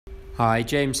Hi,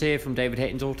 James here from David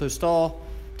Hayton's Auto Store.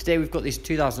 Today we've got this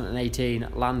 2018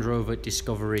 Land Rover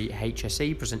Discovery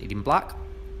HSE presented in black.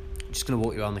 I'm just going to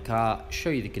walk you around the car, show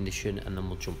you the condition, and then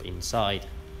we'll jump inside.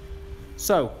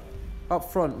 So,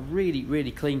 up front,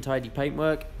 really clean, tidy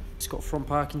paintwork. It's got front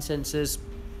parking sensors.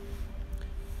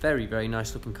 Very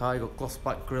nice looking car. You've got gloss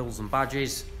black grills and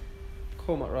badges.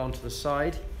 Come around to the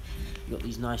side. You've got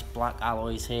these nice black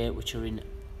alloys here, which are in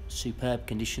superb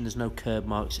condition. There's no curb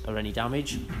marks or any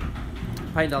damage.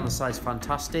 Paint down the side's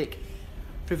fantastic.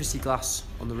 Privacy glass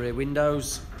on the rear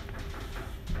windows.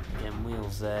 Again,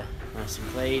 wheels there, nice and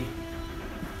clean.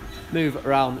 Move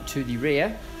around to the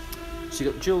rear. So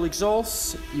you've got dual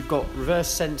exhausts, you've got reverse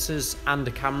sensors and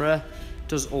a camera. It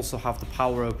does also have the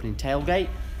power opening tailgate.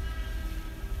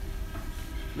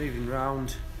 Moving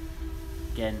round,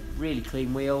 again, really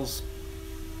clean wheels.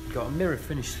 You've got a mirror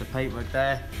finish to the paintwork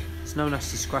there. There's no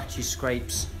nasty scratches,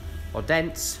 scrapes or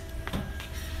dents.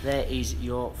 There is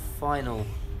your final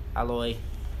alloy,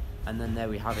 and then there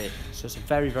we have it. So it's a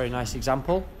very nice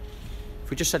example.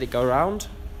 If we just let it go around,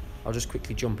 I'll just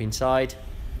quickly jump inside,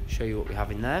 show you what we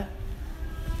have in there.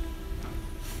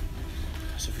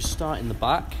 So if we start in the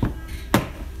back,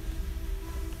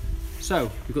 so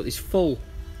we've got this full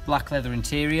black leather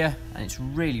interior, and it's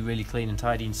really clean and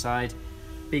tidy inside.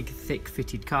 Big thick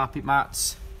fitted carpet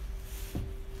mats.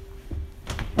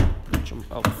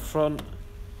 Jump out the front.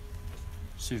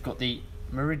 So we've got the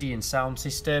Meridian sound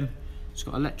system. It's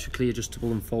got electrically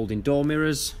adjustable and folding door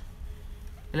mirrors.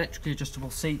 Electrically adjustable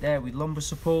seat there with lumbar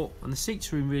support, and the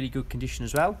seats are in really good condition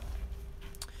as well.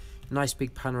 Nice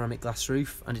big panoramic glass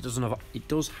roof, and it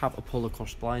does have a pull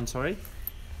across blind, sorry.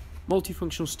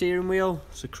 Multifunctional steering wheel,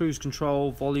 so cruise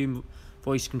control, volume,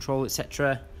 voice control,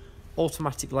 etc.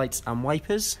 Automatic lights and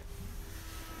wipers.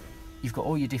 You've got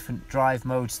all your different drive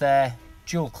modes there.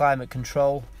 Dual climate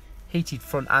control, heated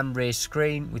front and rear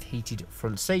screen with heated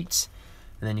front seats,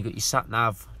 and then you've got your sat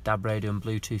nav, DAB radio and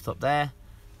Bluetooth up there,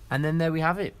 and then there we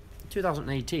have it,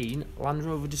 2018 Land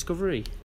Rover Discovery.